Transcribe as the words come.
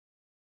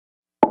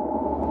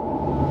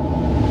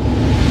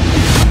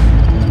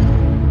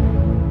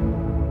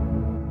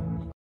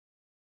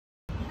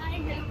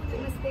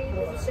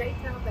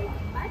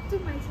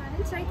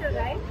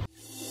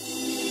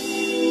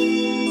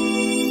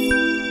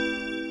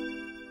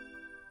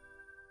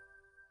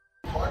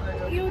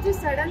ఈరోజు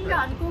సడన్గా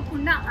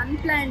అనుకోకుండా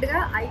అన్ప్లాన్డ్గా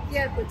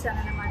ఐకియాకి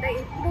వచ్చానన్నమాట.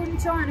 ఎప్పటి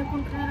నుంచో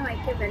అనుకుంటున్నాను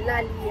ఐకియా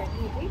వెళ్ళాలి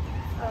అనేది.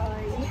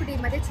 ఇప్పుడు ఈ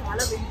మధ్య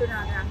చాలా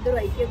వింటున్నాను, అందరూ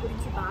ఐకియా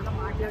గురించి బాగా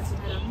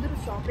మాట్లాడుతున్నారు, అందరూ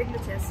షాపింగ్లు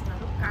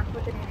చేస్తున్నారు.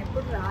 కాకపోతే నేను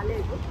ఎప్పుడు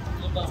రాలేదు.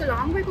 సో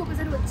లాంగ్ వైపు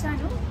ఒకసారి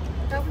వచ్చాను,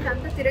 కాకపోతే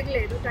అంతా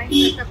తిరగలేదు. టైం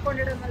తక్కువ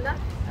ఉండడం వల్ల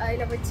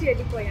ఇలా వచ్చి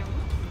వెళ్ళిపోయాము.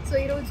 సో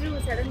ఈరోజు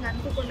సడన్గా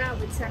అనుకోకుండా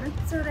వచ్చాను.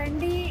 సో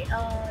రండి,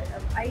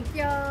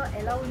 ఐకియా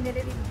ఎలా ఉంది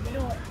అనేది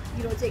నేను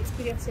ఈరోజు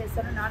ఎక్స్పీరియన్స్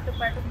చేస్తాను. నాతో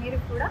పాటు మీరు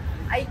కూడా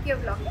ఐకియా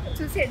వ్లాగ్ని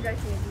చూసి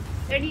ఎంజాయ్ చేయండి.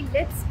 Ready,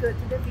 let's go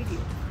to the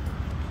video.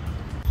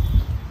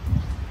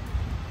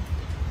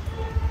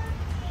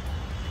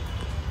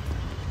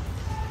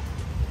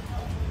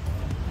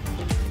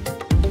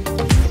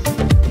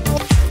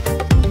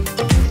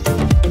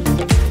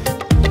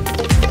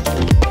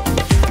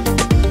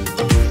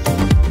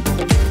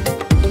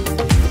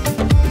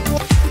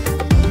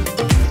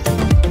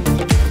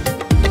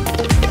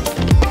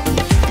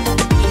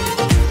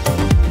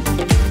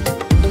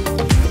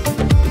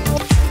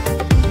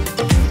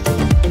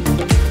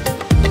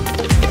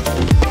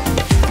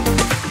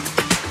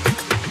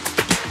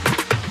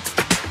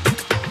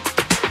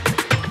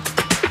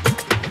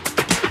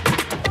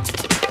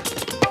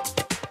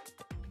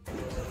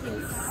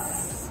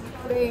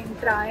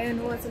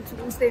 ట్రాయను అసలు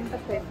చూస్తే ఎంత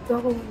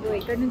పెద్దగా ఉందో,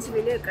 ఎక్కడి నుంచి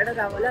వెళ్ళి ఎక్కడ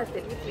రావాలో అది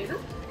తెలియట్లేదు.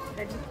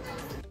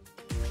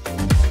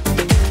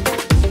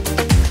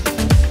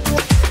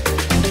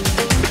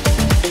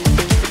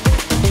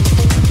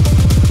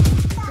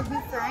 టు బి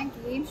ఫ్రాంక్,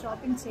 ఏం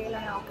షాపింగ్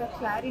చేయాలని ఒక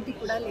క్లారిటీ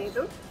కూడా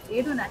లేదు.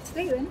 ఏదో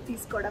నచ్చితే ఏదైనా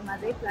తీసుకోవడం,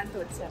 అదే ప్లాన్తో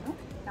వచ్చాను.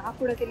 నాకు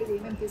కూడా తెలియదు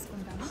ఏమేమి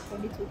తీసుకుంటాను,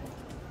 రండి చూద్దాం.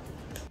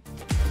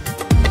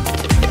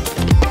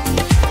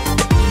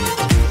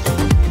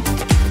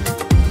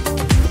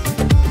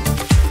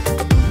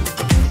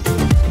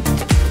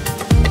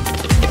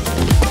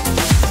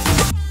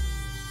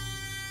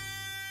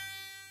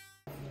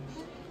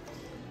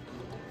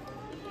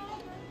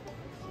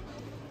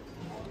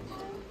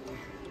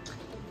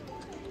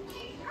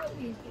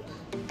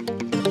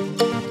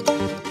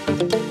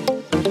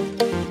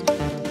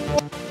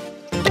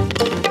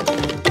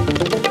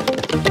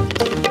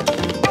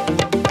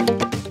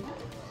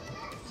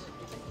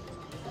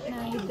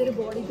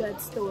 బాడీ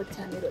గార్డ్స్తో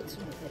వచ్చాను ఈరోజు.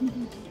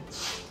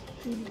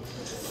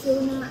 సో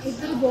నా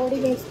ఇద్దరు బాడీ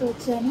గార్డ్స్తో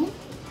వచ్చాను,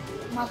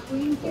 మా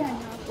క్వీన్కి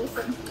అండ్ నా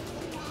కోసం.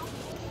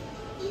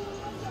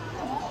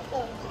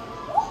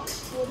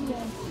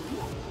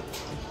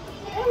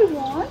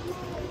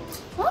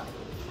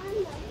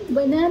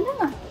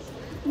 Banana,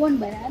 one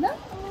banana.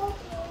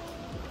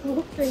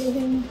 ఓకే,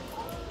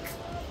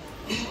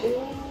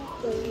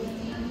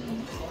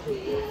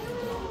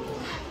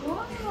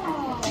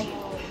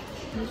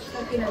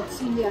 నిష్ఠకి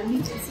నచ్చింది అన్నీ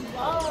చేసి.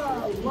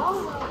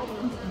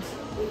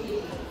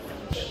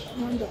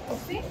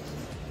 కాఫీ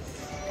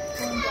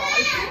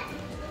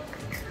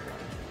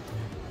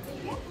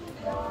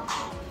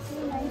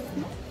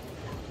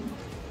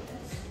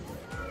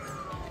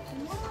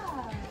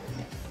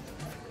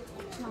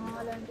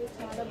చాలా అంటే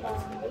చాలా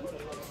బాగుంది.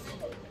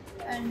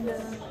 అండ్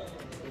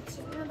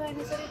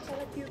చిన్నదైనా సరే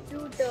చాలా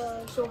క్యూట్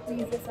షో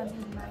పీసెస్ అన్నీ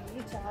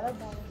ఉన్నాయి, చాలా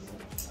బాగుంది.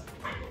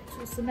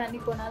 చూస్తుంటే అన్నీ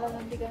కొనాలని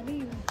ఉంది కానీ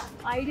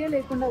ఐడియా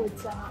లేకుండా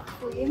వచ్చాను.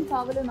 సో ఏం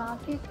కావాలో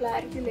నాకే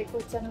క్లారిటీ లేక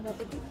వచ్చాను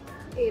కాబట్టి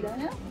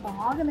ఏదైనా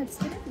బాగా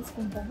నచ్చితే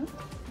తీసుకుంటాను,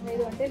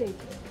 లేదు అంటే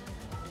లేదు.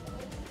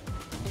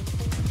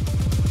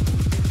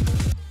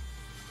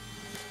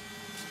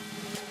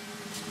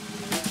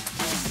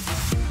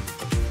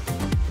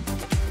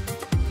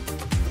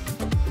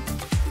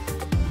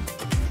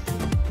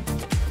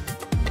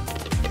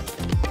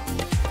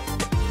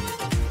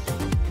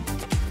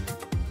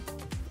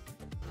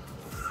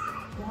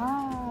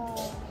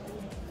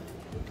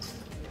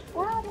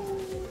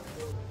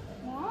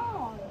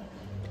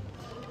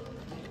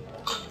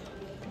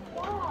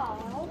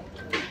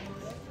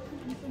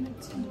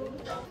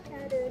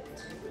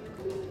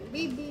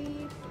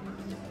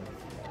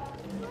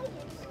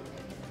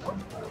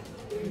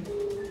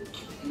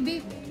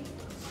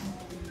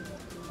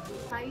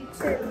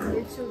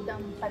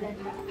 చూద్దాం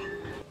పదండి.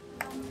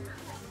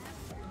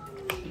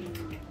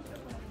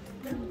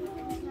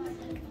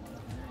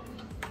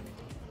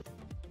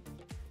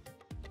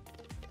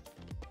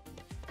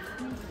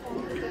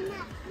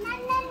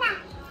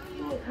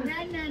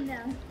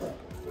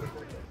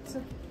 సో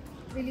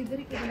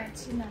వీళ్ళిద్దరికి ఇది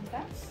నచ్చిందంట,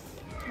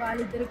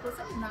 వాళ్ళిద్దరి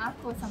కోసం నా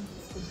కోసం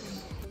తీసుకుంటున్నాను.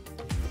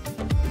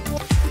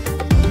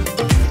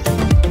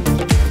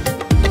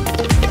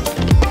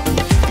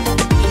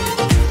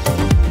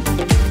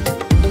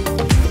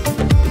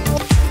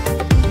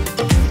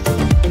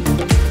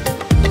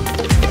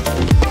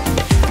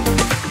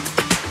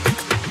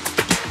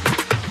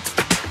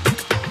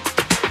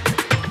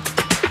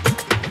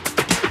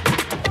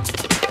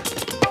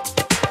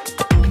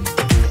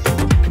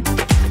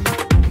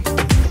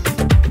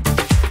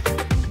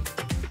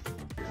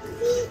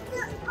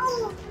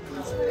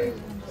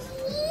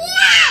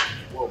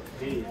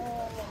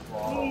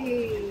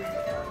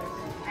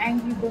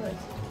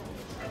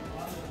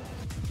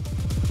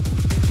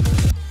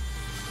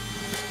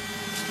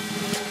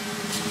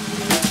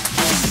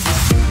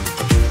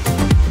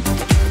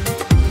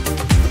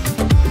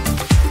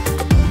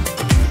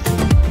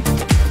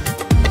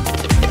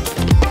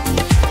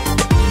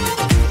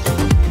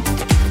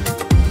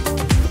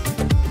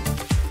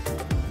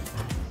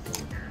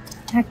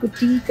 నాకు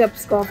టీ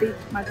కప్స్ కాఫీ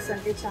మగ్స్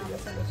అంటే చాలా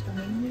చాలా ఇష్టం.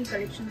 ఎన్ని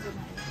కలెక్షన్స్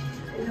ఉన్నాయి.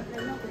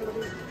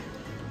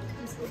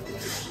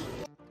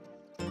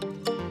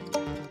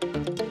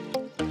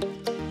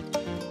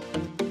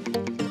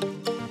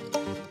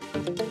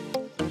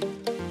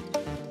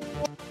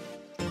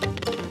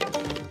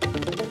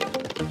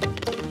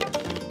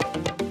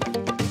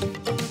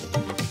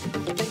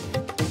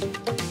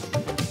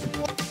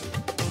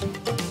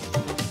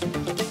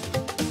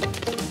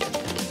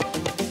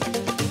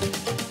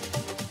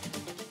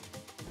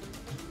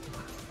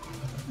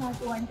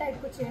 నాకు వంట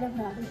ఎక్కువ చేయడం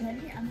రాదు,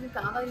 కానీ అన్నీ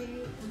కావాలి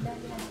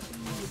ఉండాలి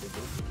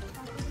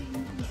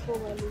అంటే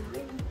తీసుకోవాలి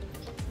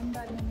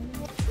ఉండాలి అని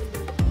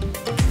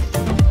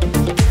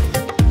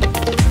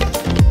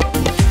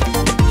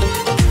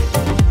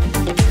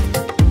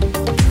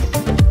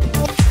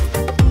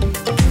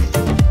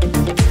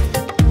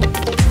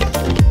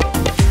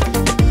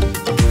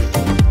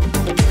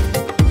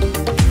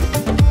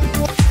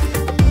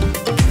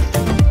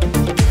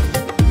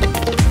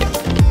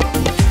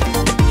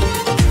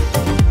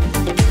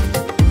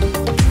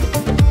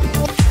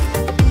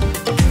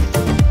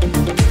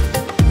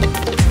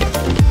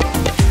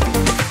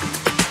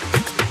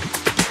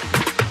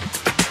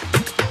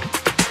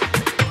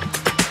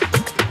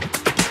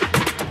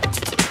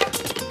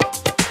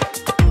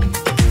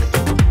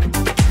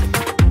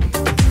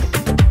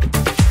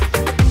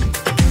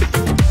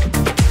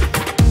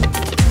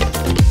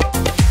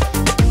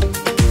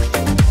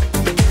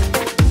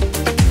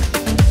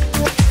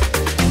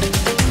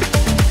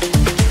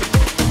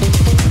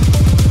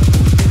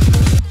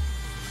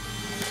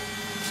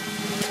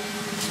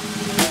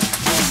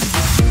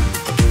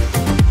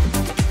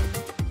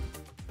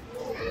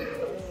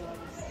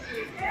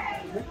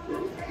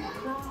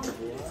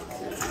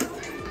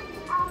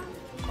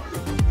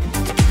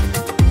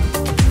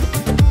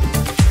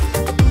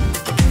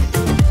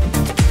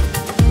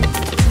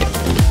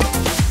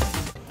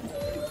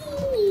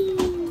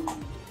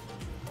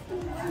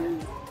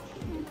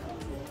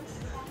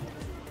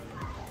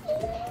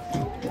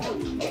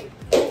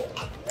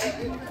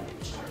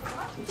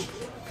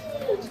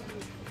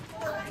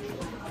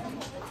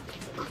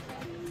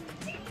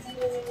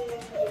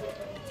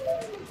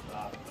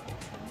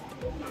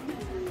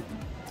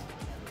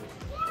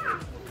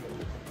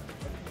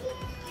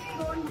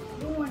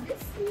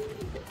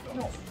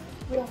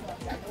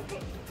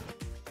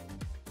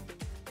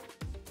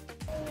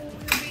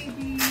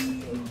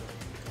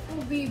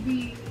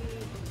baby,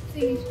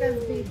 Chaithra's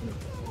baby.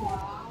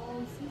 Wow,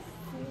 she's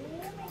so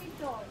many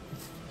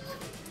toys.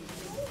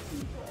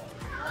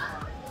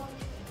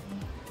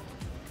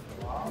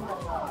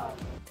 Wow.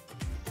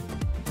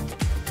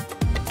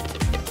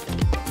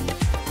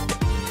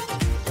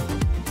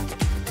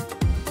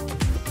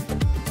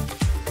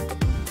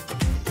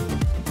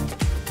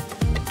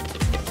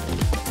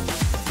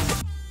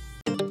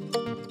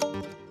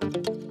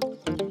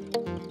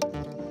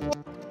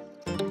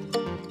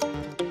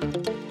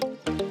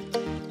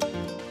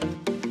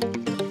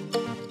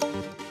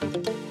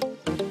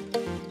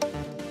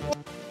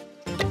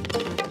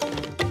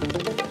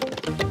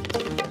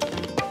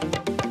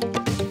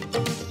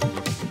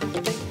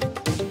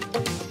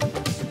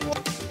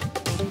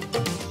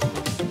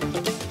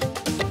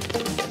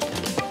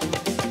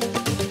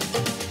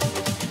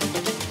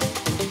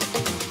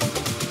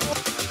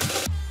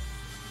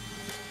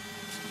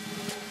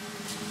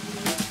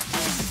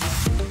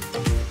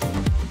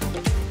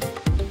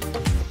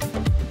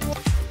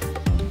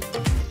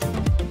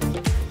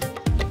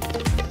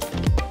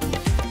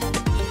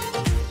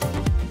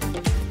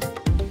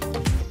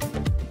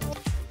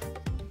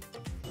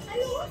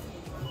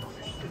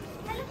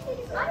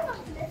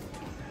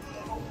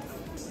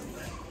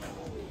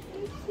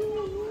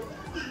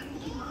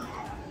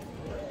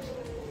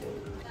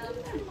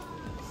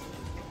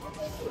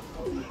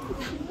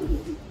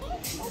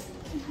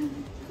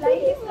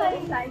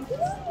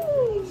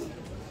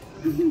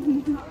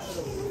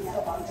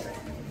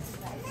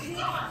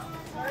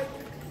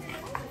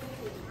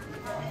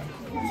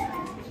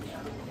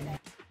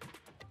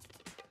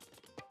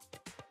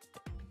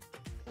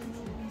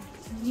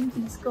 ఏం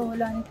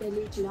తీసుకోవాలని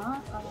తెలియట్లా.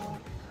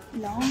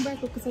 లాంగ్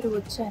బ్యాక్ ఒకసారి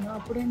వచ్చాను,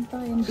 అప్పుడెంత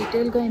ఏం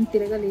డీటెయిల్గా ఏం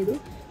తిరగలేదు.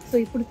 సో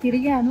ఇప్పుడు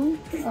తిరిగాను.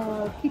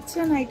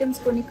 కిచెన్ ఐటమ్స్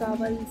కొన్ని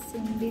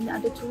కావాల్సింది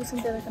అంటే చూసిన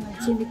తర్వాత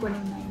నచ్చింది కొన్ని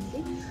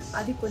ఉన్నాయండి,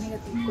 అది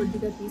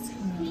కొద్దిగా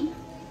తీసుకున్నాను.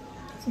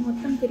 సో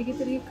మొత్తం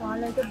తిరిగి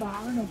కాళ్ళు అయితే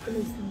బాగా నొప్పులు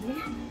వస్తుంది.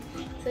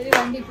 సరే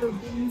రండి ఇప్పుడు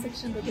బిల్లింగ్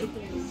సెక్షన్ దగ్గరికి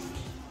వెళ్ళి.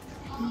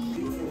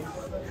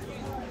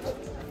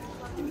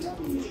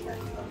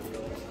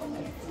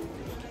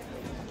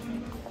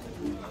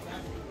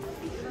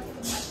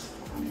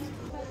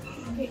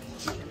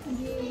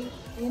 ఇది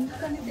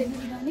ఎందుకని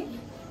తెలియదు, కానీ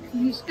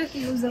నిష్ఠకి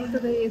యూజ్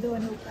అవుతుందో ఏదో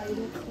అని ఒక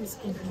ఐడియా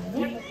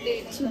తీసుకుంటున్నాను.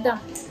 చూద్దాం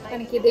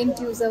మనకి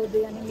ఇదేంటి యూజ్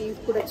అవుతుంది అని మీరు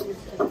కూడా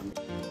చూస్తారు.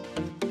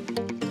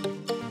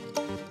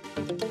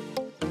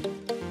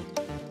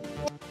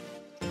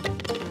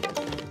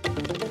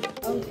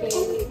 ఓకే,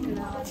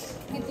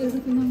 ఇక్కడ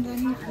తిరుగుతున్నాం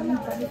కానీ అన్ని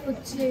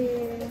పనికొచ్చే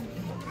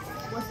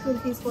వస్తువులు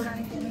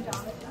తీసుకోవడానికి ఏమీ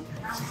రావట్లా.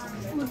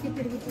 ఊరికి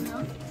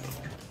తిరుగుతున్నాం.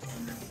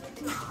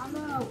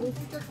 చాలా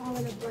ఓపిక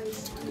కావాలబ్బాయి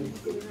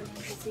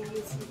తిరగాలంటే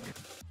సీరియస్లీ.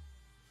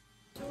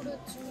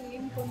 చూడొచ్చు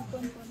ఏం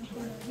కొనుక్కొని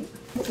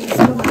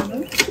తీసుకున్నాను.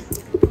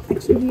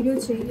 యాక్చువల్లీ వీడియో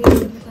చేయలేదు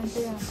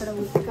ఎందుకంటే అక్కడ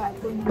ఓపిక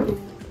అయిపోయింది,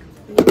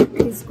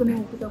 తీసుకునే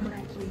ఓపిక కూడా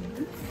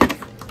అయిపోయింది.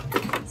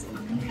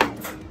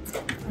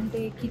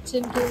 అంటే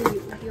కిచెన్కి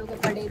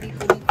ఉపయోగపడేది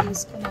కొన్ని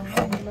తీసుకున్నాను.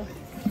 అందులో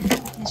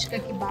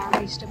నిష్కకి బాగా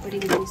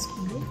ఇష్టపడేది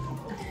తీసుకుంది.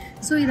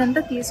 సో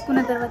ఇదంతా తీసుకున్న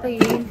తర్వాత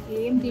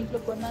ఏం దీంట్లో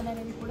కొన్నాను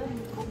అనేది కూడా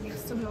మీకు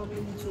నెక్స్ట్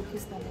బ్లాగ్లో నేను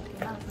చూపిస్తాను.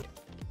 ఓకేనా?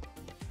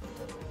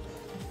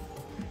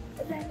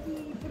 దానికి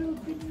ఇప్పుడు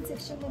బిల్లింగ్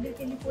సెక్షన్ దగ్గరికి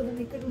వెళ్ళిపోదాం.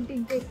 ఇక్కడ ఉంటే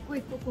ఇంకా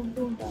ఎక్కువ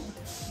కొంటూ ఉంటాను.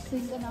 సో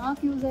ఇంకా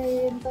నాకు యూజ్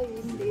అయ్యేంత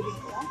ఏం లేదు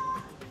ఇక్కడ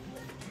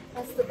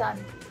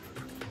ప్రస్తుతానికి.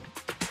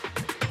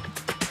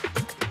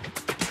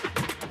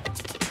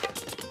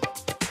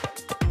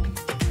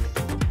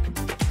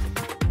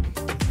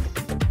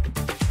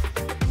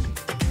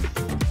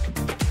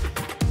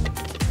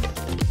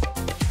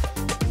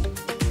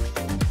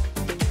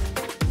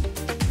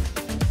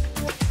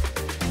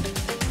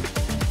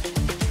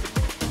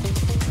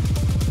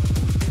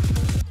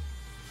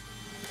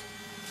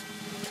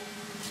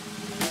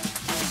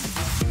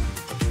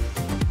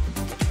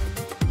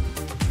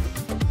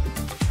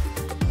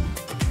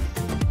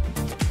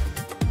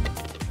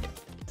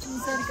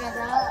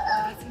 కదా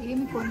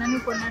ఏమి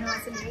కొన్నాను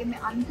అసలు ఏమి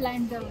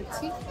అన్ప్లాన్డ్గా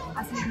వచ్చి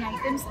అసలు ఇన్ని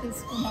ఐటమ్స్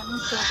తీసుకున్నాను.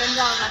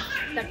 టోటల్గా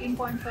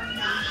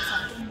 13.5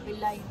 సంథింగ్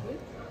బిల్ అయింది.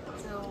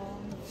 సో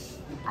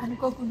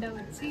అనుకోకుండా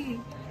వచ్చి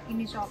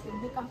ఇన్ని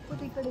షాపింగ్.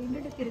 కాకపోతే ఇక్కడ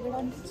ఏంటంటే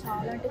తిరగడానికి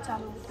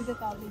చాలా ఓపిక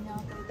కావాలి.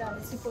 నాకైతే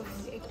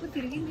అలసిపోయింది. ఎక్కువ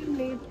తిరిగింది ఏం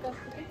లేదు,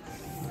 కాకపోతే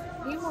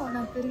ఏమో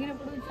నాకు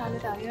తిరిగినప్పుడు చాలా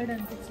టయర్డ్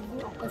అనిపించింది.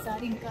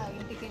 ఒక్కసారి ఇంకా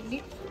ఇంటికి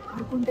వెళ్ళి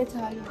అనుకుంటే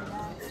చాలు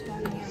రిలాక్స్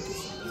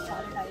అనిపిస్తుంది,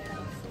 చాలా టయర్డ్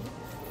అనిపిస్తుంది.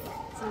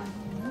 సో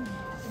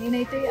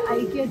నేనైతే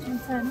ఐకియా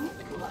చూసాను.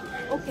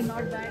 ఓకే,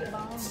 నాట్ బ్యాడ్,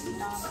 బాగుంది.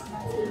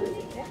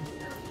 అయితే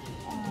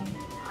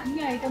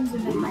అన్ని ఐటమ్స్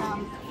ఉన్నాయి. మన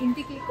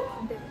ఇంటికి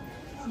అంటే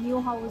న్యూ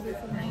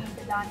హౌసెస్ ఉన్నాయి,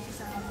 ఇంకా దానికి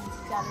సంబంధించి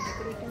చాలా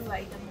డెకరేటివ్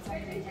ఐటమ్స్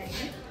అన్నీ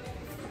ఉన్నాయి.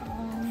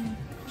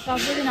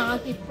 కాకపోతే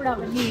నాకు ఇప్పుడు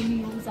అవన్నీ ఏమి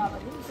యూజ్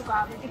అవ్వదు. సో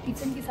కాబట్టి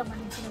కిచెన్కి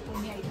సంబంధించిన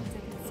కొన్ని ఐటమ్స్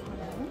అయితే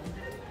తీసుకున్నాను.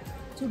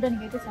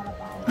 చూడడానికి అయితే చాలా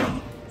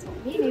బాగుంది. సో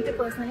నేనైతే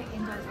పర్సనల్గా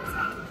ఎంజాయ్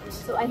చేశాను.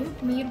 సో ఐ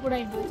హోప్ మీరు కూడా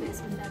ఎంజాయ్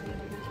చేసుకుంటారు ఈ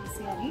వీడియో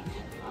చూసి అని.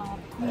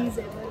 ప్లీజ్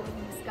ఎవరు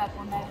మిస్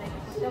కాకుండా ఎవరైతే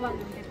కొత్త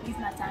వాళ్ళు ఉంటే ప్లీజ్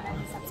నా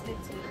ఛానల్ని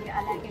సబ్స్క్రైబ్ చేయండి,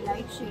 అలాగే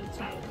లైక్ షేర్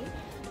చేయండి.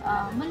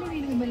 మళ్ళీ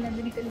నేను మిమ్మల్ని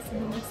అందరినీ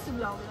కలిసి నెక్స్ట్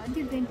బ్లాగ్లో అంటే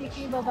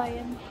 20K బాబాయ్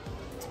అండ్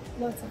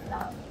లాట్స్ ఆఫ్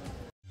లవ్.